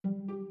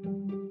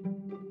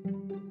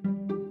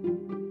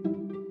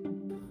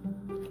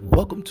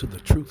Welcome to the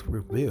Truth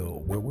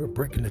Revealed, where we're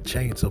breaking the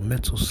chains of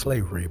mental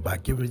slavery by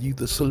giving you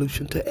the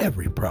solution to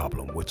every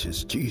problem, which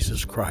is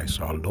Jesus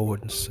Christ, our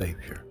Lord and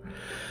Savior.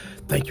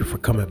 Thank you for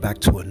coming back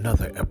to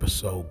another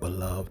episode,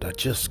 beloved. I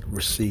just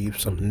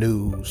received some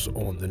news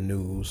on the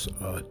news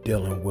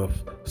dealing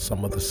with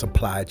some of the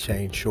supply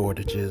chain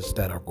shortages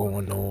that are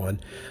going on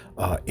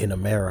in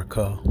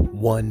America.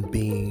 One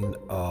being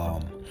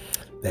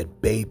that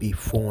baby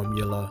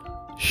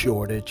formula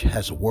shortage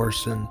has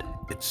worsened.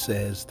 It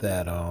says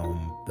that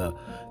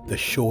the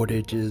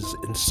shortages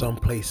in some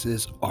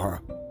places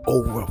are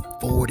over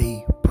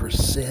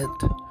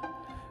 40%,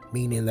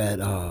 meaning that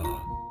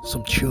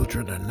some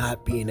children are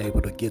not being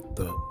able to get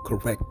the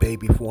correct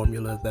baby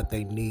formula that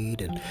they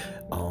need, and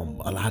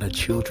a lot of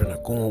children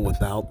are going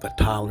without. The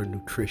toddler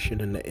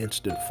nutrition and the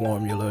instant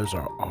formulas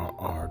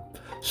are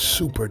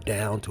super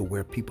down to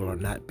where people are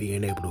not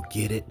being able to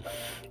get it.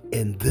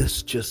 And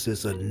this just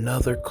is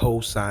another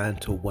cosign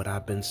to what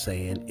I've been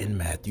saying in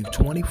Matthew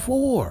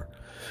 24.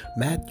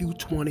 Matthew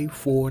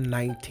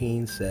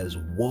 24:19 says,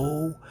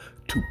 "Woe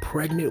to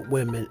pregnant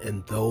women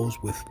and those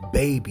with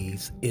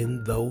babies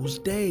in those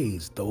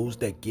days," those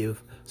that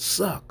give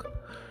suck.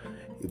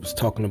 It was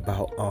talking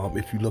about,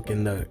 if you look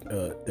in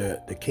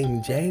the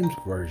King James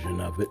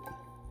version of it,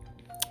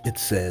 it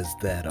says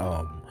that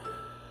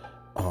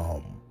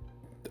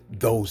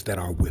those that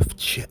are with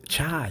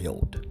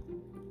child.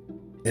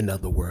 In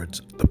other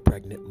words, the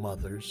pregnant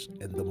mothers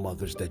and the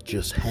mothers that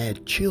just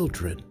had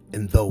children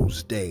in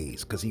those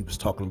days, because he was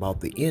talking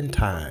about the end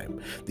time.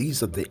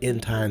 These are the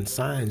end time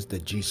signs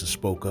that Jesus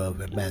spoke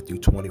of in Matthew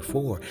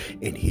 24.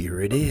 And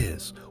here it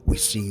is. We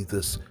see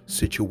this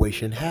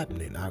situation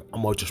happening.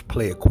 I'm going to just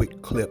play a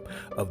quick clip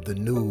of the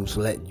news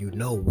letting you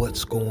know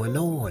what's going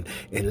on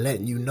and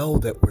letting you know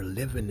that we're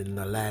living in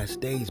the last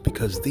days,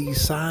 because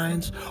these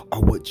signs are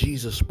what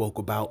Jesus spoke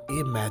about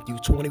in Matthew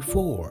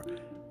 24.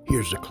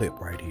 Here's the clip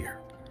right here.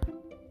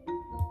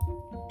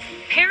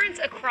 Parents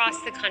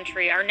across the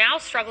country are now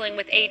struggling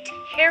with a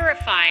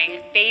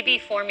terrifying baby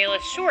formula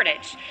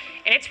shortage,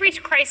 and it's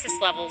reached crisis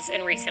levels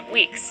in recent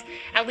weeks.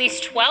 At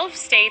least 12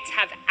 states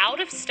have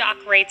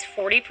out-of-stock rates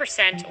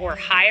 40% or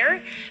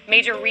higher.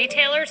 Major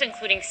retailers,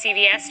 including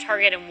CVS,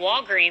 Target, and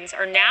Walgreens,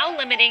 are now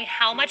limiting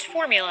how much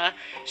formula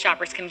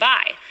shoppers can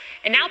buy.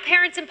 And now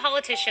parents and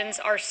politicians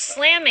are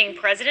slamming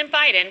President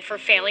Biden for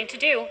failing to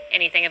do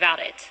anything about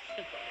it.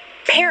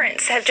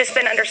 Parents have just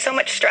been under so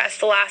much stress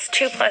the last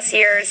 2+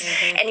 years.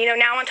 And,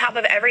 now on top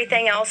of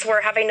everything else,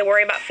 we're having to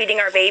worry about feeding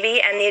our baby.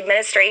 And the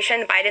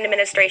Biden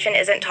administration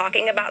isn't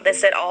talking about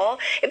this at all.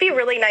 It'd be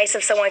really nice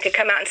if someone could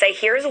come out and say,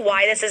 here's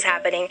why this is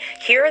happening.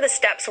 Here are the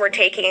steps we're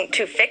taking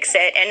to fix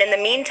it. And in the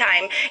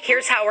meantime,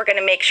 here's how we're going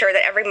to make sure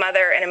that every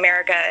mother in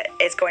America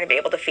is going to be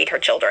able to feed her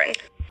children.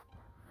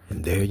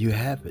 And there you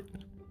have it.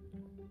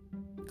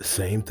 The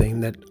same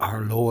thing that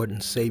our Lord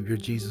and Savior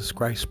Jesus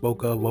Christ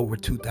spoke of over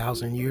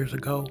 2,000 years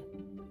ago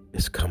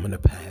is coming to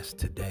pass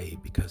today,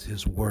 because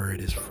his word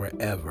is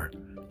forever.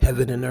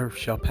 Heaven and earth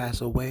shall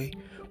pass away,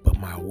 but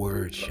my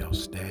word shall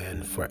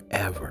stand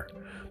forever.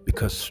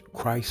 Because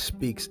Christ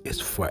speaks, it's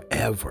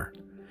forever.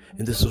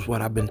 And this is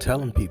what I've been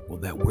telling people,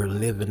 that we're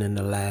living in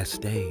the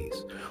last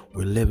days.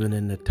 We're living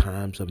in the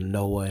times of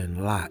Noah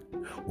and Lot.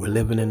 We're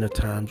living in the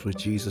times which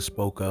Jesus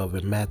spoke of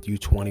in Matthew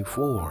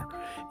 24.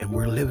 And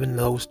we're living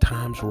those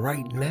times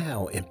right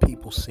now. And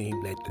people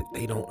seem that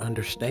they don't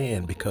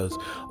understand because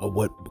of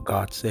what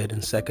God said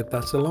in 2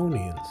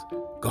 Thessalonians.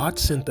 God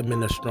sent them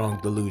in a strong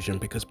delusion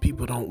because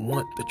people don't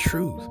want the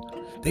truth.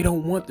 They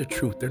don't want the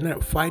truth. They're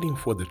not fighting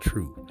for the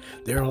truth.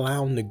 They're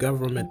allowing the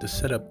government to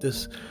set up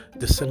this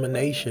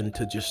dissemination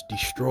to just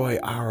destroy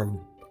our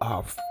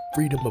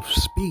freedom of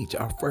speech,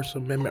 our First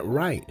Amendment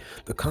right.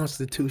 The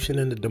Constitution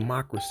and the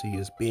democracy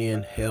is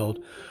being held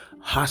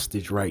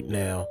hostage right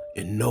now,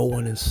 and no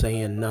one is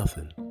saying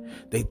nothing.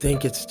 They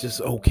think it's just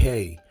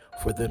okay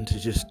for them to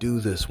just do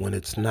this when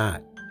it's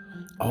not.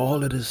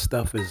 All of this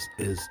stuff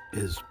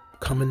is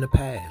coming to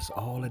pass.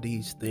 All of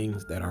these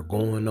things that are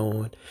going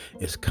on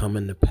is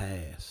coming to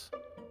pass.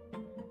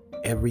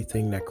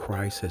 Everything that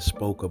Christ has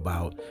spoke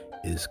about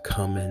is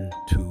coming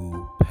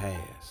to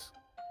pass.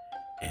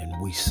 And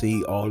we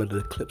see all of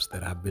the clips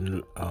that I've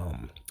been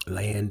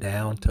laying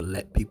down to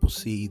let people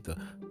see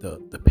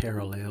the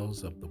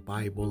parallels of the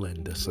Bible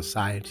and the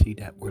society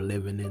that we're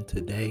living in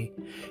today.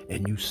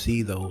 And you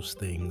see those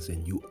things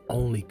and you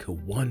only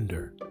could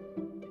wonder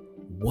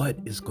what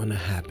is going to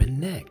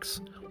happen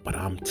next. But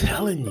I'm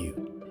telling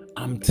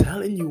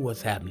you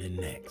what's happening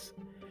next.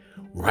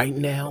 Right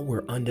now,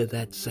 we're under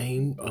that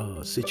same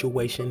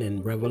situation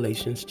in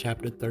Revelations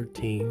chapter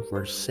 13,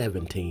 verse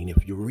 17.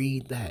 If you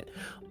read that,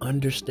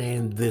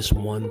 understand this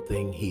one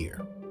thing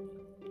here.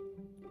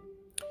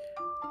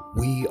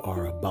 We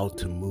are about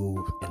to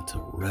move into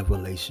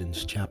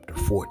Revelations chapter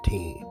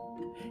 14.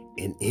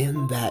 And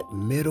in that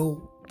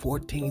middle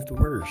 14th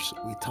verse,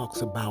 we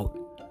talks about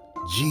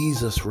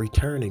Jesus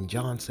returning.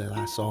 John said,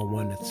 I saw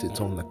one that sits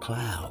on the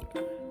cloud,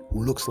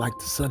 who looks like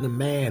the Son of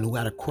Man, who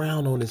had a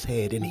crown on his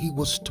head, and he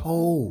was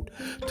told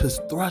to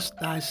thrust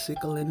thy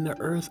sickle in the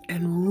earth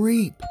and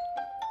reap,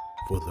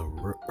 for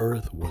the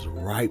earth was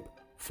ripe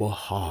for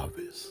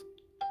harvest.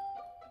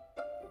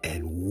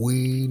 And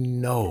we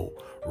know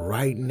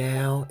right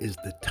now is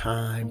the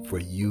time for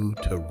you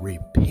to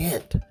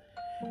repent.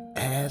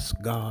 Ask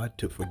God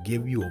to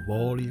forgive you of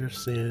all your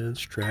sins,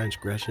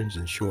 transgressions,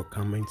 and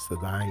shortcomings to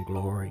thine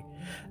glory.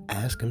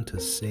 Ask him to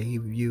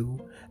save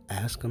you.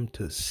 Ask him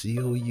to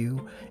seal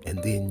you.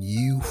 And then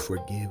you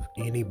forgive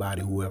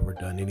anybody who ever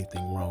done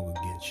anything wrong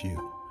against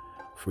you.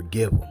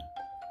 Forgive them.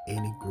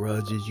 Any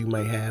grudges you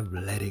may have,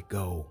 let it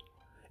go.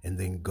 And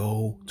then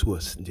go to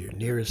your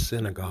nearest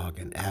synagogue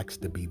and ask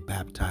to be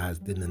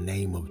baptized in the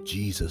name of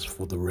Jesus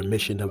for the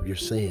remission of your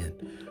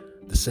sin.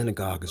 The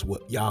synagogue is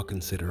what y'all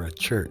consider a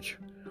church.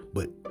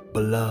 But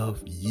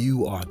beloved,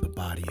 you are the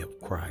body of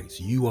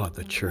Christ. You are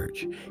the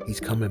church. He's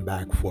coming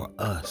back for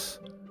us,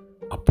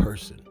 a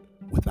person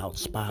without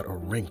spot or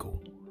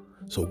wrinkle.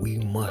 So we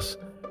must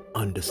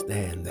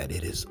understand that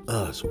it is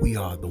us. We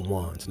are the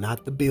ones,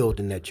 not the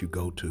building that you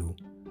go to.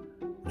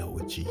 No,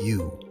 it's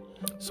you.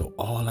 So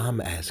all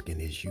I'm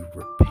asking is you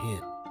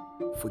repent.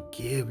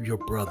 Forgive your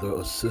brother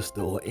or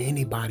sister or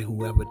anybody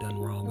who ever done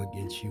wrong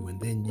against you,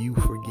 and then you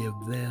forgive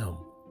them.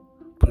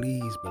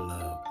 Please,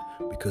 beloved,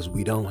 because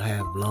we don't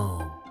have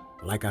long.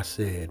 Like I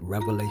said,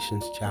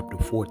 Revelations chapter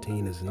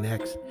 14 is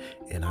next.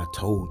 And I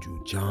told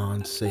you,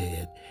 John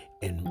said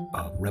in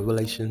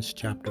Revelations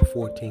chapter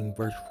 14,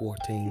 verse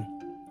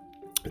 14,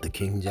 the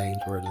King James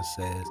Version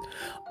says,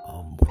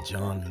 when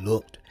John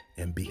looked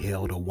and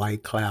beheld a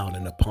white cloud,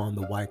 and upon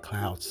the white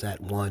cloud sat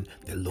one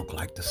that looked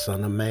like the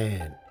Son of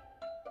Man,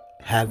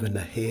 having a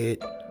head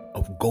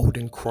of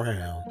golden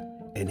crown,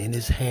 and in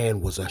his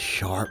hand was a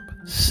sharp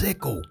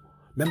sickle.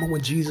 Remember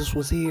when Jesus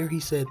was here, he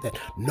said that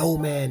no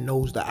man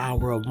knows the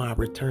hour of my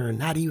return,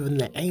 not even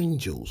the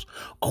angels,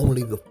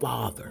 only the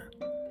Father.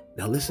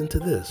 Now listen to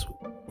this.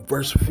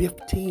 Verse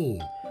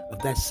 15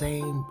 of that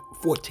same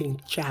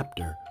 14th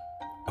chapter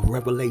of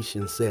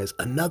Revelation says,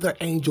 another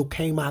angel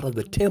came out of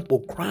the temple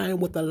crying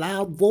with a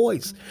loud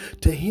voice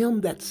to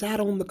him that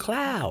sat on the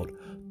cloud,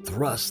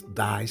 thrust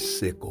thy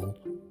sickle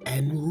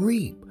and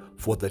reap,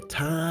 for the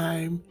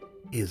time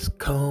is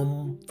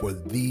come for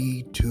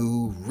thee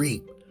to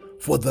reap.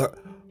 For the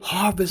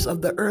harvest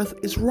of the earth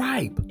is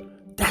ripe.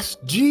 That's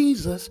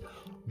Jesus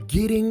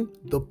getting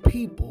the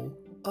people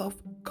of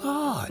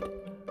God.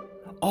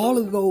 All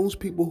of those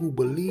people who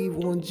believe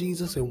on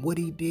Jesus and what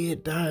he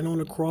did, dying on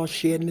the cross,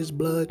 shedding his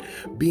blood,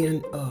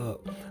 being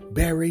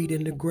buried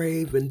in the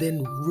grave, and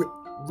then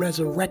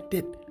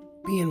resurrected,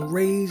 being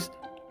raised.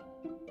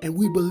 And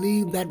we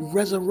believe that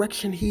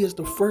resurrection, he is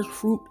the first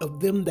fruit of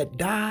them that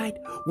died.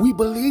 We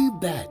believe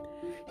that.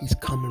 He's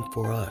coming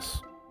for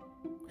us.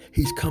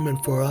 He's coming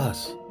for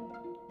us.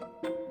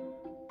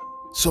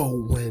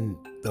 So when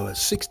the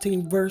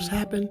 16th verse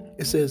happened,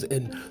 it says,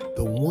 and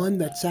the one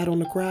that sat on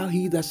the crowd,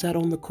 he that sat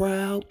on the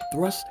crowd,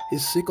 thrust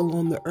his sickle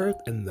on the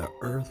earth, and the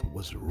earth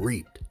was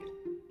reaped.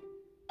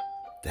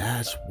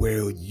 That's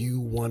where you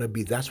want to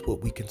be. That's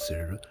what we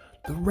consider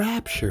the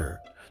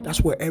rapture.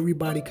 That's where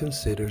everybody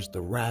considers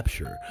the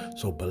rapture.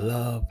 So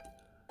beloved,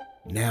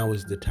 now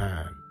is the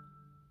time.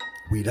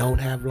 We don't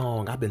have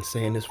long. I've been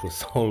saying this for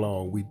so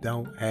long. We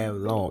don't have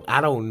long.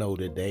 I don't know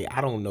the day. I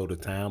don't know the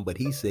time. But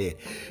he said,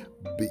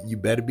 you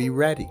better be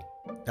ready.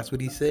 That's what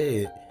he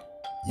said.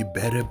 You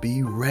better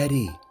be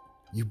ready.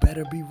 You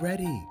better be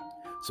ready.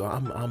 So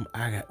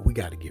we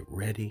got to get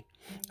ready.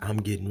 I'm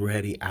getting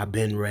ready. I've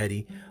been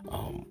ready.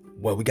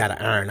 Well, we got to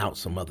iron out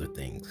some other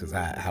things because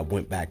I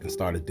went back and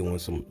started doing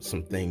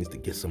some things to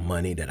get some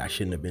money that I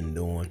shouldn't have been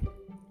doing.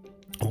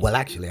 Well,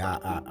 actually,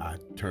 I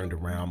turned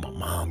around. My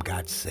mom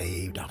got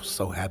saved. I was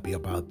so happy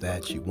about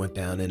that. She went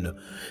down in the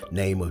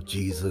name of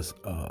Jesus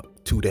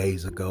 2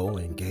 days ago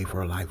and gave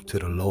her life to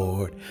the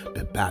Lord.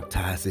 Been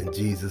baptized in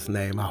Jesus'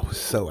 name. I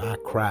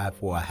cried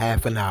for a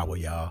half an hour,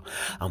 y'all.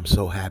 I'm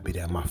so happy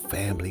that my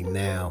family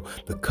now,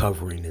 the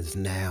covering is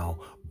now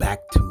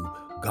back to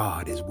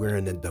God, as we're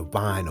in the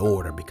divine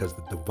order, because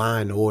the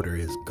divine order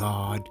is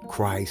God,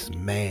 Christ,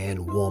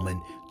 man,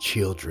 woman,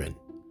 children.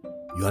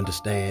 You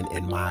understand?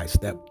 And my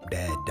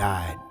stepdad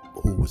died,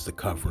 who was the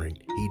covering.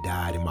 He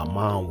died, and my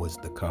mom was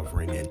the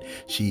covering, and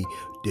she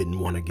didn't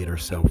want to get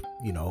herself,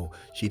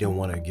 she didn't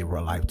want to give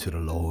her life to the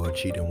Lord.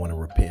 She didn't want to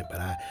repent,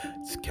 but I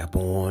just kept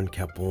on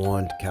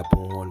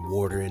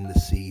watering the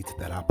seeds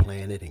that I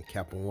planted, and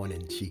kept on,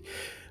 and she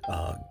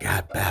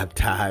got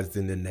baptized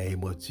in the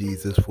name of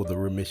Jesus for the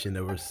remission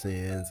of her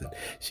sins, and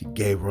she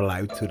gave her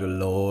life to the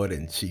Lord,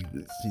 and she's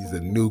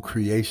a new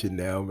creation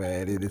now,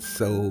 man. It is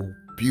so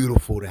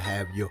beautiful to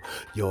have your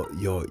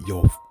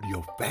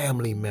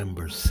family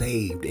members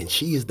saved, and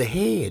she is the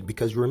head,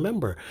 because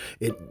remember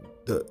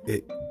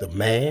the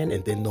man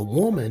and then the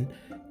woman,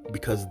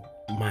 because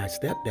my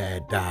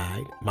stepdad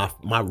died,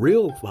 my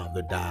real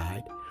father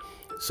died,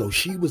 So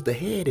she was the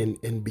head,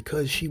 and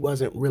because she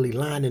wasn't really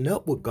lining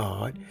up with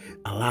God,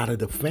 a lot of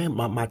the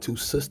family, my two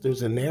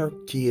sisters and their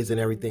kids and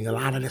everything, a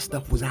lot of that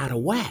stuff was out of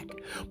whack.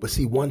 But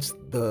see, once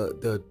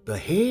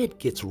the head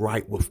gets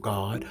right with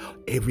God,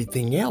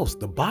 everything else,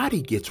 the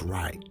body gets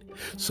right.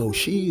 So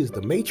she is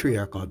the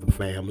matriarch of the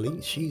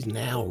family. She's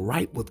now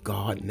right with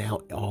God.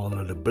 Now all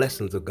of the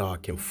blessings of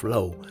God can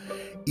flow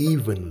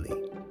evenly.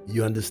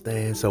 You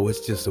understand? So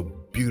it's just a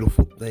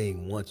beautiful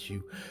thing once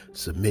you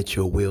submit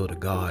your will to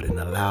God and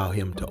allow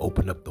him to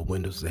open up the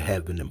windows of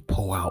heaven and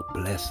pour out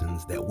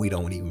blessings that we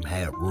don't even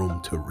have room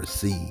to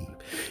receive.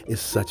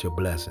 It's such a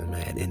blessing,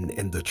 man.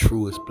 And the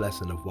truest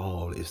blessing of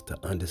all is to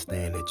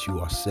understand that you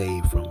are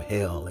saved from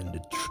hell and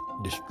the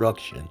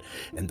destruction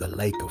and the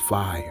lake of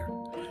fire,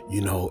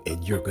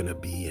 and you're going to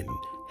be in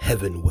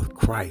heaven with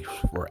Christ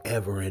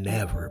forever and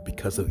ever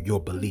because of your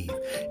belief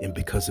and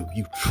because of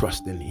you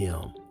trusting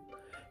him.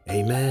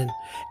 Amen.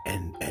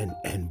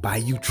 And by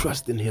you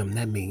trusting him,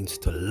 that means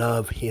to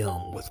love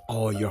him with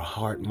all your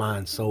heart,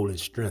 mind, soul, and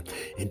strength.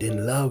 And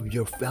then love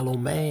your fellow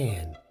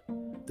man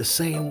the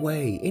same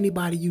way.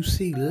 Anybody you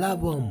see,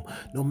 love them,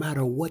 no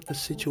matter what the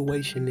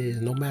situation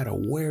is, no matter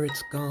where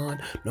it's gone,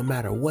 no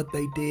matter what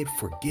they did,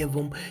 forgive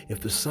them.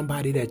 If there's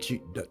somebody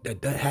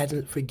that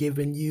hasn't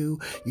forgiven you,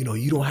 you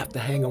don't have to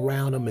hang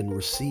around them and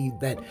receive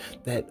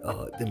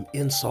them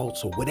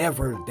insults or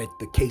whatever that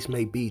the case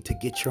may be to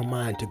get your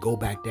mind to go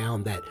back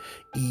down that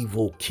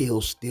evil,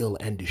 kill, steal,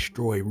 and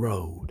destroy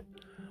road.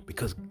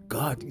 Because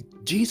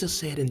Jesus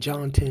said in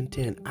John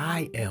 10:10,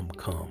 I am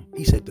come.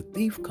 He said, the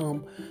thief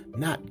come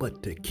not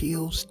but to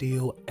kill,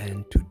 steal,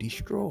 and to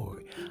destroy.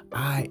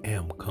 I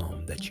am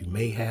come that you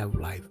may have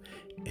life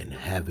and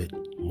have it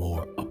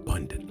more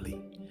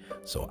abundantly.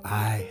 So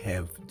I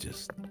have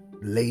just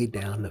laid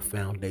down the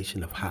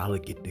foundation of how to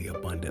get the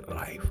abundant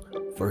life.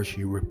 First,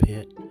 you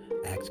repent.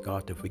 Ask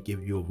God to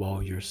forgive you of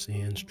all your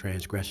sins,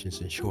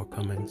 transgressions, and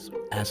shortcomings.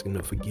 Ask him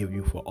to forgive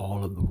you for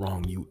all of the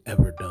wrong you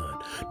ever done.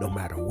 No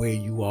matter where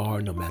you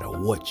are, no matter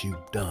what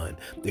you've done,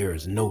 there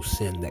is no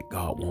sin that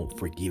God won't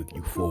forgive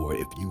you for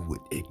if you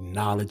would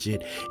acknowledge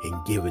it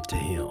and give it to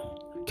him.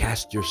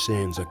 Cast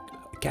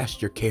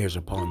your cares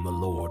upon the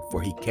Lord,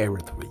 for he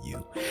careth for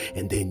you.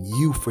 And then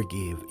you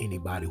forgive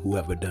anybody who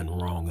ever done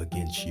wrong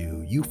against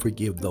you. You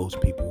forgive those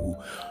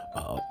people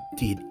who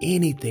did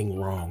anything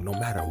wrong, no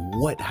matter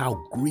how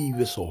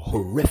grievous or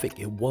horrific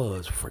it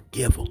was.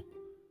 Forgive them.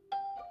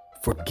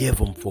 Forgive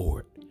them for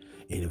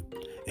it.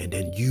 And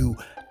then you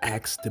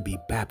ask to be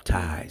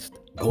baptized.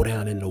 Go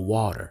down in the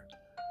water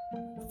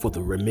for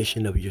the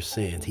remission of your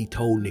sins. He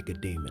told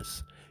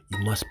Nicodemus, you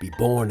must be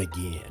born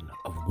again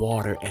of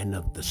water and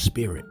of the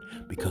Spirit,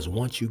 because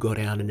once you go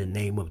down in the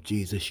name of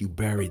Jesus, you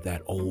bury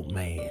that old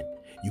man.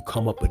 You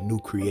come up a new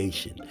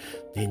creation.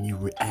 Then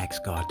you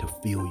ask God to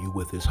fill you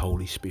with his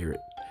Holy Spirit,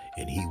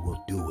 and he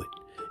will do it.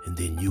 And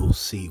then you'll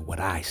see what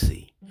I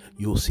see.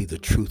 You'll see the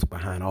truth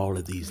behind all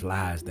of these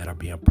lies that are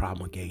being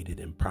promulgated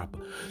and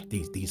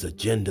these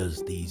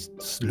agendas, these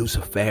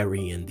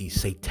Luciferian, these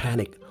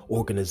satanic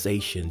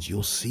organizations.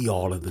 You'll see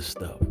all of this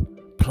stuff.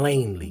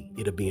 Plainly,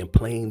 it'll be in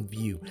plain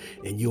view,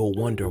 and you'll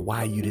wonder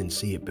why you didn't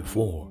see it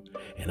before.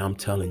 And I'm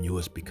telling you,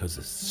 it's because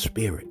it's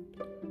spirit.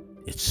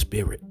 It's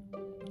spirit.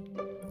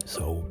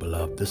 So,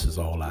 beloved, this is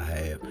all I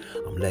have.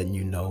 I'm letting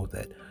you know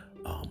that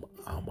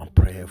I'm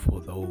praying for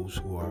those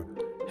who are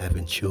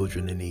having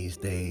children in these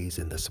days,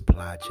 and the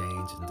supply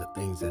chains and the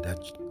things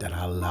that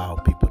I allow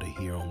people to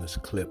hear on this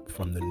clip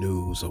from the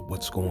news of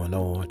what's going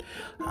on.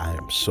 I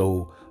am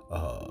so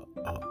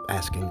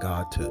asking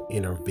God to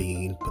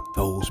intervene, but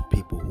those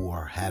people who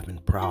are having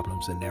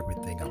problems and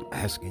everything, I'm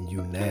asking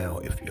you now,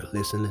 if you're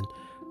listening,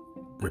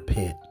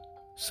 repent,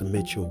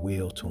 submit your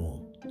will to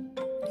him.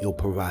 He'll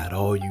provide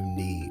all you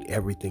need.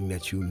 Everything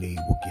that you need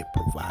will get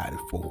provided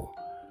for.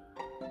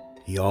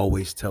 He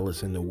always tells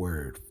us in the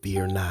word,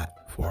 fear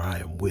not, for I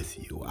am with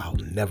you. I'll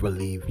never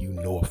leave you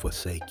nor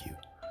forsake you.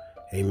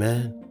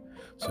 Amen.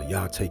 So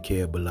y'all take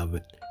care,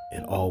 beloved,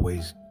 and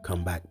always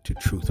come back to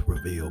Truth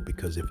Revealed,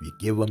 because if you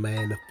give a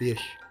man a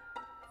fish,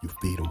 you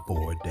feed him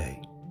for a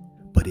day.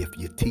 But if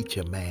you teach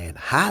a man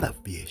how to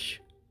fish,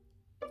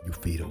 you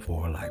feed him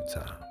for a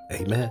lifetime.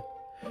 Amen.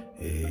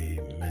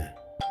 Amen.